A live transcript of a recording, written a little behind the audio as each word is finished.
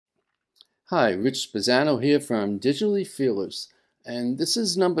Hi, Rich Spezzano here from DigitallyFearless, and this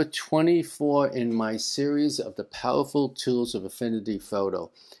is number 24 in my series of the powerful tools of Affinity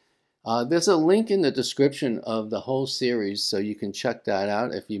Photo. There's a link in the description of the whole series, so you can check that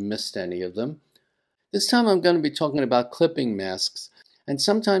out if you missed any of them. This time I'm going to be talking about clipping masks, and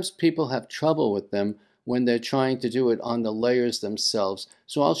sometimes people have trouble with them when they're trying to do it on the layers themselves,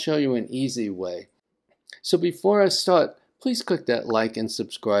 so I'll show you an easy way. So before I start, please click that like and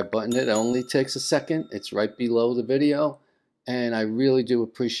subscribe button. It only takes a second. It's right below the video, and I really do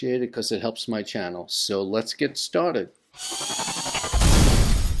appreciate it because it helps my channel. So let's get started.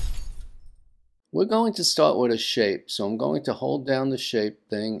 We're going to start with a shape. So I'm going to hold down the shape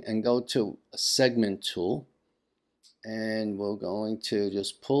thing and go to a segment tool, and we're going to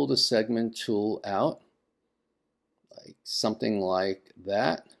just pull the segment tool out, like something like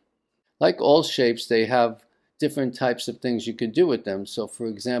that. Like all shapes, they have different types of things you could do with them. So for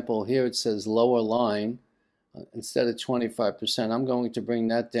example, here it says lower line. Instead of 25%, I'm going to bring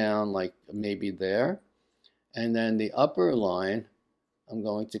that down like maybe there. And then the upper line, I'm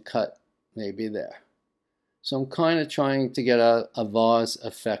going to cut maybe there. So I'm kind of trying to get a vase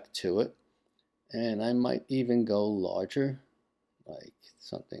effect to it. And I might even go larger, like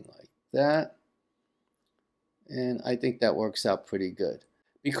something like that. And I think that works out pretty good.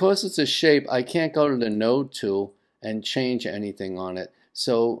 Because it's a shape, I can't go to the node tool and change anything on it.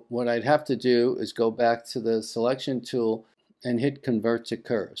 So what I'd have to do is go back to the selection tool and hit convert to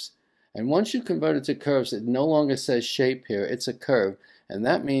curves. And once you convert it to curves, it no longer says shape here, it's a curve. And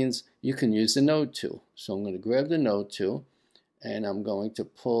that means you can use the node tool. So I'm going to grab the node tool and I'm going to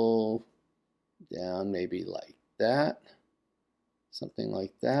pull down maybe like that, something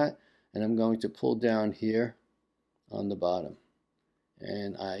like that. And I'm going to pull down here on the bottom.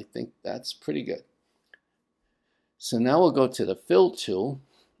 And I think that's pretty good. So now we'll go to the fill tool,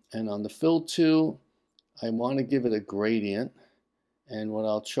 and on the fill tool I want to give it a gradient, and what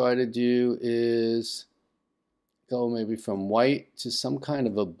I'll try to do is go maybe from white to some kind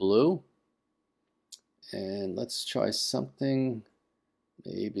of a blue, and let's try something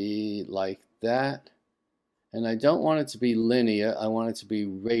maybe like that. And I don't want it to be linear, I want it to be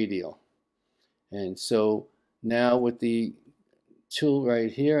radial. And so now with the tool right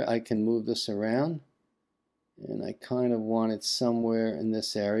here, I can move this around, and I kind of want it somewhere in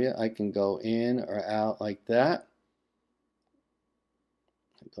this area. I can go in or out like that.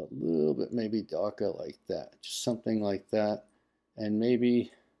 Go a little bit maybe darker like that, just something like that. And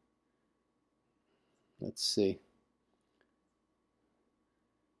maybe, let's see,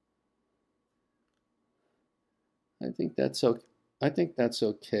 I think that's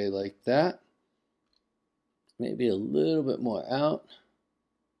okay like that. Maybe a little bit more out,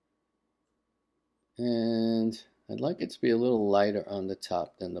 and I'd like it to be a little lighter on the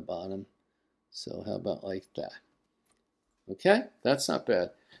top than the bottom, so how about like that? Okay, that's not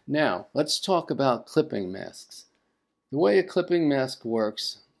bad. Now let's talk about clipping masks. The way a clipping mask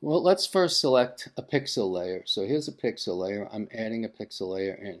works, well, let's first select a pixel layer. So here's a pixel layer. I'm adding a pixel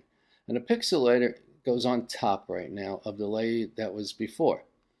layer in, and a pixel layer goes on top right now of the layer that was before.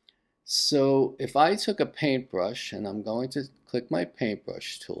 So if I took a paintbrush, and I'm going to click my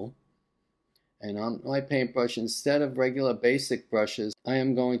paintbrush tool, and on my paintbrush, instead of regular basic brushes, I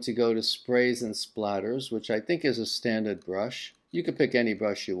am going to go to sprays and splatters, which I think is a standard brush. You can pick any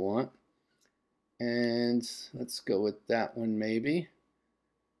brush you want, and let's go with that one maybe.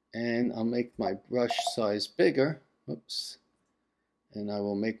 And I'll make my brush size bigger. Oops. And I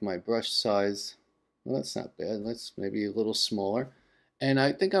will make my brush size, well, that's not bad, let's maybe a little smaller. And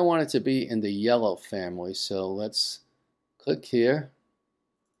I think I want it to be in the yellow family, so let's click here,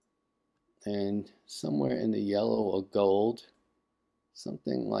 and somewhere in the yellow or gold,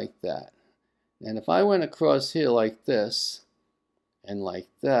 something like that. And if I went across here like this, and like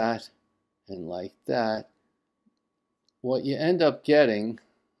that, and like that, what you end up getting,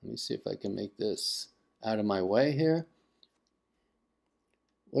 let me see if I can make this out of my way here.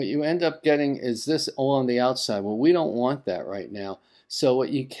 What you end up getting is this all on the outside. Well, we don't want that right now. So what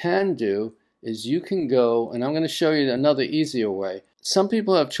you can do is you can go, and I'm going to show you another easier way. Some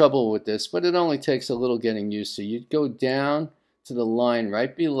people have trouble with this, but it only takes a little getting used to. You go down to the line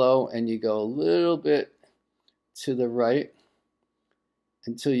right below, and you go a little bit to the right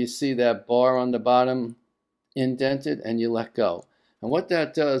until you see that bar on the bottom indented, and you let go. And what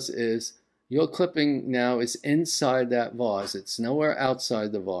that does is your clipping now is inside that vase. It's nowhere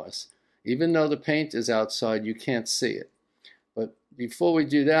outside the vase. Even though the paint is outside, you can't see it. But before we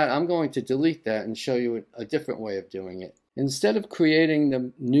do that, I'm going to delete that and show you a different way of doing it. Instead of creating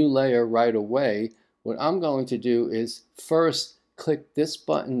the new layer right away, what I'm going to do is first click this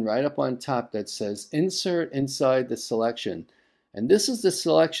button right up on top that says Insert inside the selection. And this is the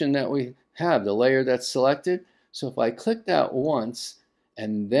selection that we have, the layer that's selected. So if I click that once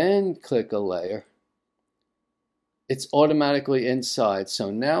and then click a layer, it's automatically inside. So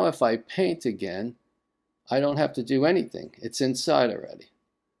now if I paint again, I don't have to do anything. It's inside already.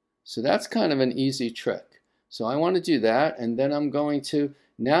 So that's kind of an easy trick. So I want to do that, and then I'm going to,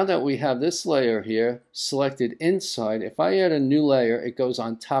 now that we have this layer here selected inside, if I add a new layer, it goes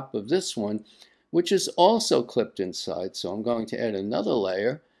on top of this one, which is also clipped inside. So I'm going to add another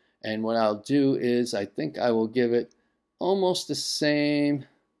layer, and what I'll do is I think I will give it almost the same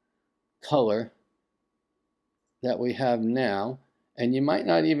color that we have now. And you might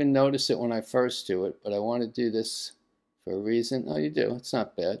not even notice it when I first do it, but I want to do this for a reason. Oh, you do. It's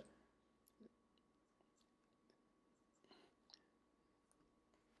not bad.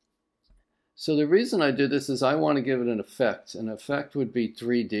 So the reason I do this is I want to give it an effect. An effect would be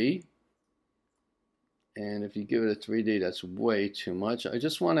 3D. And if you give it a 3D, that's way too much. I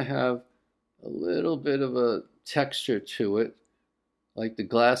just want to have a little bit of a texture to it, like the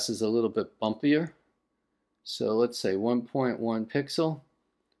glass is a little bit bumpier. So let's say 1.1 pixel.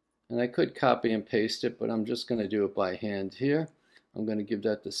 And I could copy and paste it, but I'm just going to do it by hand here. I'm going to give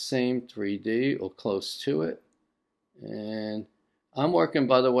that the same 3D or close to it. And I'm working,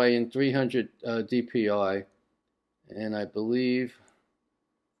 by the way, in 300 dpi, and I believe,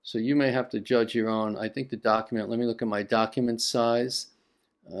 so you may have to judge your own. I think the document, let me look at my document size,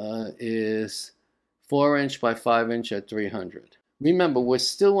 is 4" by 5" at 300. Remember, we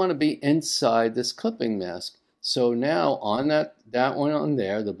still want to be inside this clipping mask. So now on that one on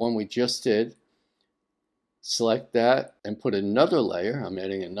there, the one we just did, select that and put another layer. I'm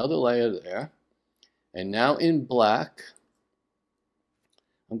adding another layer there. And now in black,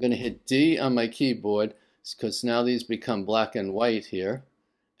 I'm going to hit D on my keyboard because now these become black and white here.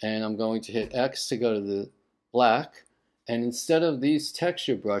 And I'm going to hit X to go to the black. And instead of these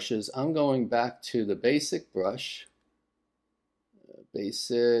texture brushes, I'm going back to the basic brush.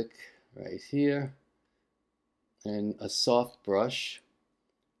 Basic right here. And a soft brush.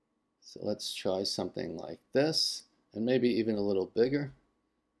 So let's try something like this. And maybe even a little bigger.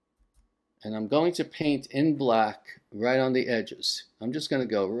 And I'm going to paint in black right on the edges. I'm just going to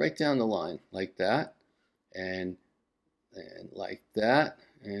go right down the line like that, and like that,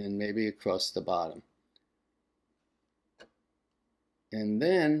 and maybe across the bottom. And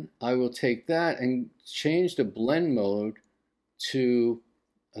then I will take that and change the blend mode to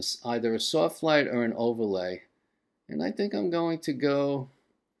either a soft light or an overlay. And I think I'm going to go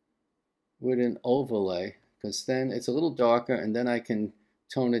with an overlay because then it's a little darker, and then I can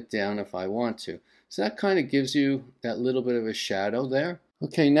tone it down if I want to. So that kind of gives you that little bit of a shadow there.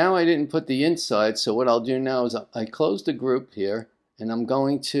 Okay, now I didn't put the inside, so what I'll do now is I close the group here, and I'm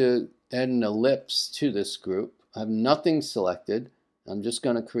going to add an ellipse to this group. I have nothing selected. I'm just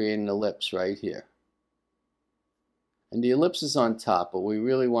going to create an ellipse right here. And the ellipse is on top, but we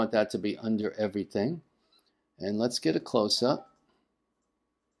really want that to be under everything. And let's get a close-up.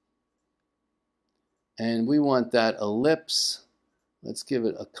 And we want that ellipse. Let's give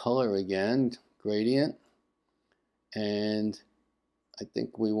it a color again, gradient. And I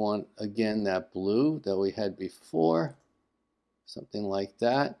think we want, again, that blue that we had before. Something like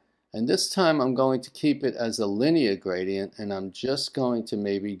that. And this time I'm going to keep it as a linear gradient, and I'm just going to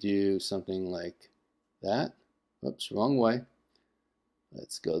maybe do something like that. Oops, wrong way.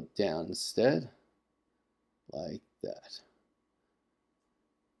 Let's go down instead, like that.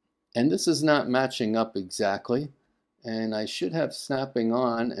 And this is not matching up exactly. And I should have snapping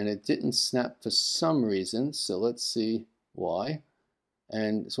on, and it didn't snap for some reason, so let's see why.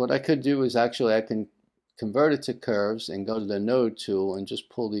 And so what I could do is actually I can convert it to curves and go to the node tool and just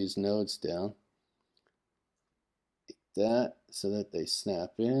pull these nodes down like that so that they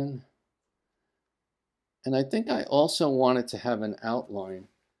snap in. And I think I also wanted to have an outline.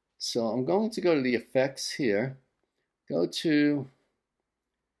 So I'm going to go to the effects here, go to,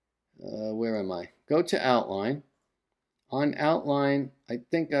 where am I? Go to outline. On outline, I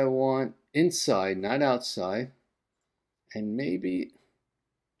think I want inside, not outside, and maybe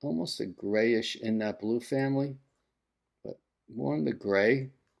almost a grayish in that blue family, but more in the gray.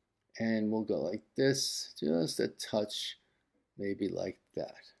 And we'll go like this, just a touch, maybe like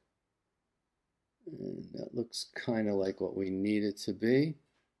that. And that looks kind of like what we need it to be.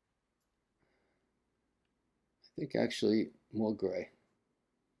 I think actually more gray.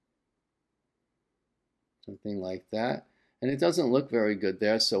 Something like that. And it doesn't look very good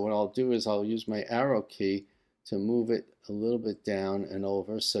there, so what I'll do is I'll use my arrow key to move it a little bit down and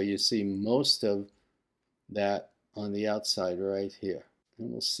over so you see most of that on the outside right here.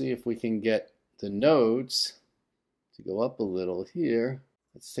 And we'll see if we can get the nodes to go up a little here.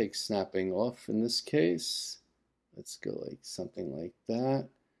 Let's take snapping off in this case. Let's go like something like that.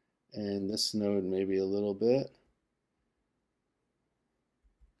 And this node maybe a little bit.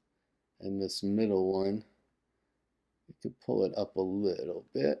 And this middle one, you could pull it up a little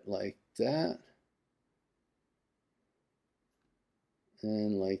bit like that.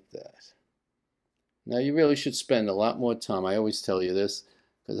 And like that. Now you really should spend a lot more time. I always tell you this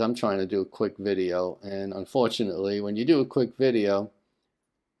because I'm trying to do a quick video, and unfortunately when you do a quick video,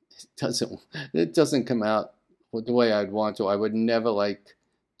 it doesn't come out the way I'd want to. I would never like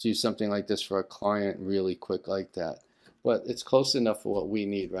do something like this for a client really quick like that. But it's close enough for what we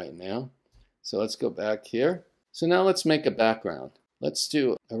need right now. So let's go back here. So now let's make a background. Let's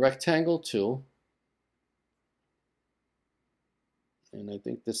do a rectangle tool. And I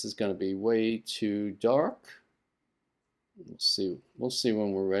think this is going to be way too dark. We'll see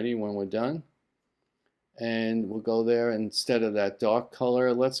when we're ready, when we're done. And we'll go there, instead of that dark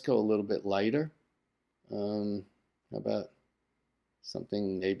color, let's go a little bit lighter. How about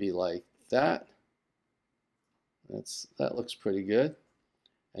something maybe like that? That looks pretty good.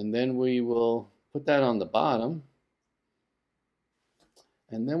 And then we will put that on the bottom.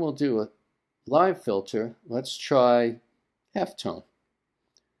 And then we'll do a live filter. Let's try halftone.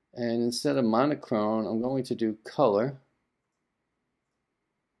 And instead of monochrome, I'm going to do color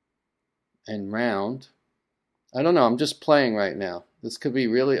and round. I don't know, I'm just playing right now. This could be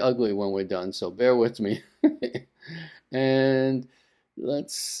really ugly when we're done, so bear with me. And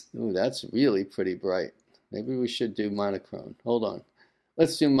let's, ooh, that's really pretty bright. Maybe we should do monochrome. Hold on.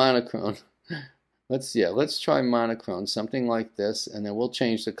 Let's do monochrome. Let's try monochrome, something like this, and then we'll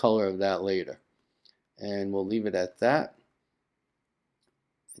change the color of that later. And we'll leave it at that.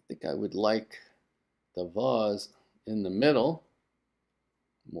 I think I would like the vase in the middle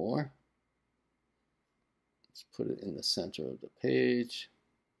more. Let's put it in the center of the page.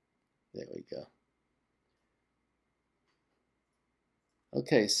 There we go.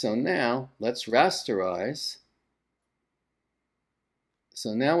 Okay, so now let's rasterize.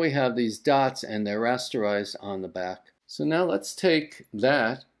 So now we have these dots and they're rasterized on the back. So now let's take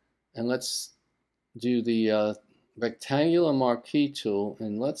that and let's do the rectangular marquee tool,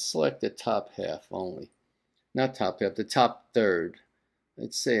 and let's select the top half only. Not top half, the top third.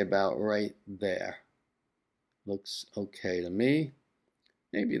 Let's say about right there. Looks okay to me.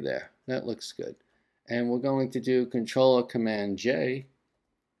 Maybe there. That looks good. And we're going to do Control Command J,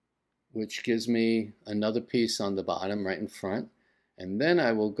 which gives me another piece on the bottom right in front. And then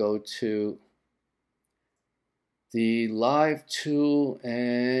I will go to the live tool,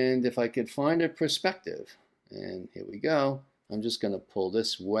 and if I could find a perspective, and here we go. I'm just going to pull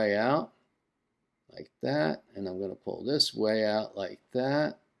this way out like that, and I'm going to pull this way out like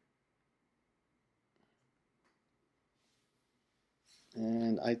that.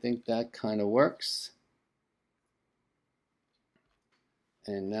 And I think that kind of works.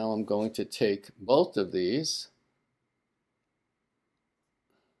 And now I'm going to take both of these,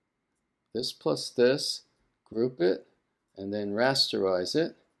 this plus this, group it, and then rasterize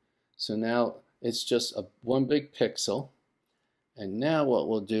it. So now it's just one big pixel. And now what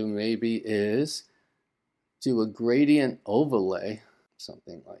we'll do maybe is do a gradient overlay,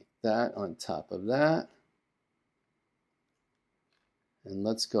 something like that on top of that. And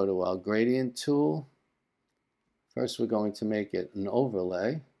let's go to our gradient tool. First we're going to make it an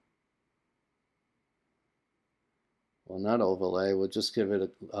overlay. Well, not overlay, we'll just give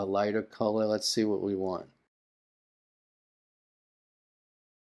it a lighter color. Let's see what we want.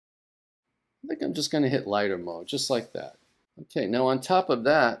 I think I'm just going to hit lighter mode, just like that. Okay, now on top of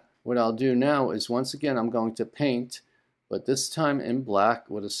that, what I'll do now is once again I'm going to paint, but this time in black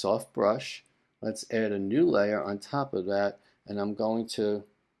with a soft brush. Let's add a new layer on top of that, and I'm going to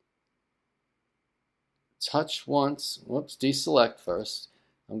touch once, whoops, deselect first.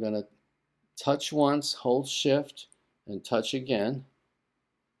 I'm going to touch once, hold shift, and touch again.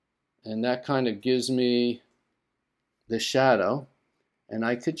 And that kind of gives me the shadow. And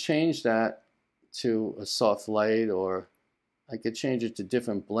I could change that to a soft light, or I could change it to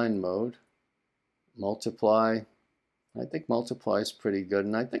different blend mode. Multiply. I think multiply is pretty good,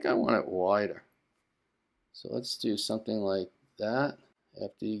 and I think I want it wider. So let's do something like that.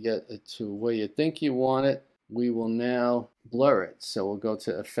 After you get it to where you think you want it, we will now blur it. So we'll go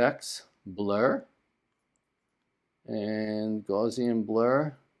to Effects, Blur, and Gaussian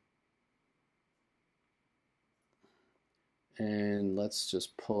Blur. And let's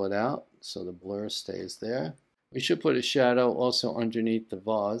just pull it out so the blur stays there. We should put a shadow also underneath the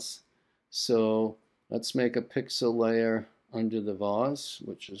vase. So Let's make a pixel layer under the vase,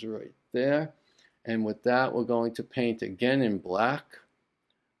 which is right there. And with that, we're going to paint again in black.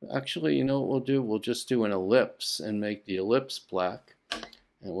 Actually, you know what we'll do? We'll just do an ellipse and make the ellipse black.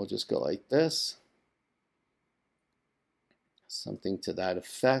 And we'll just go like this. Something to that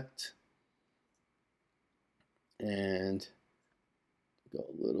effect. And go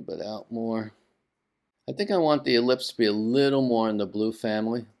a little bit out more. I think I want the ellipse to be a little more in the blue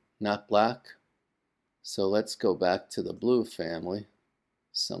family, not black. So let's go back to the blue family.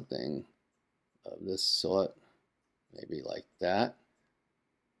 Something of this sort, maybe like that.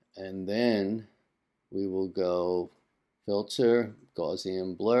 And then we will go filter,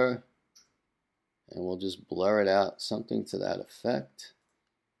 Gaussian blur, and we'll just blur it out, something to that effect.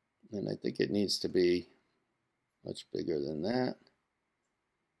 And I think it needs to be much bigger than that.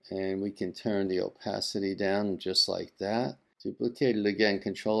 And we can turn the opacity down just like that. Duplicate it again,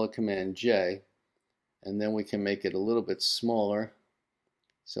 Control or Command J, and then we can make it a little bit smaller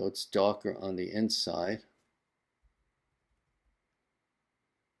so it's darker on the inside.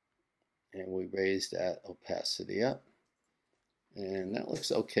 And we raise that opacity up. And that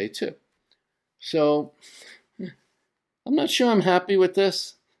looks okay too. So I'm not sure I'm happy with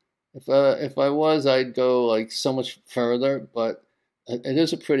this. If I was, I'd go like so much further, but it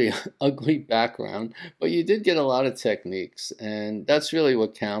is a pretty ugly background. But you did get a lot of techniques, and that's really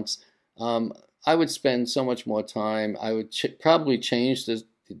what counts. I would spend so much more time. I would probably change the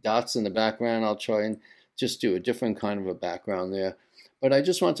dots in the background. I'll try and just do a different kind of a background there. But I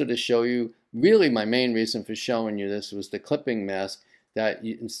just wanted to show you, really my main reason for showing you this was the clipping mask, that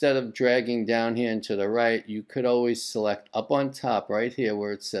you, instead of dragging down here and to the right, you could always select up on top right here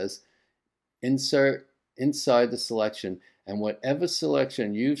where it says insert inside the selection, and whatever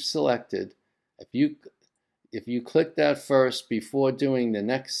selection you've selected, if you click that first before doing the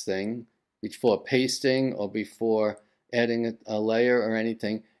next thing, before pasting or before adding a layer or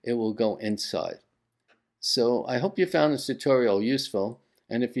anything, it will go inside. So I hope you found this tutorial useful,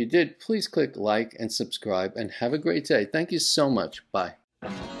 and if you did, please click like and subscribe, and have a great day. Thank you so much. Bye.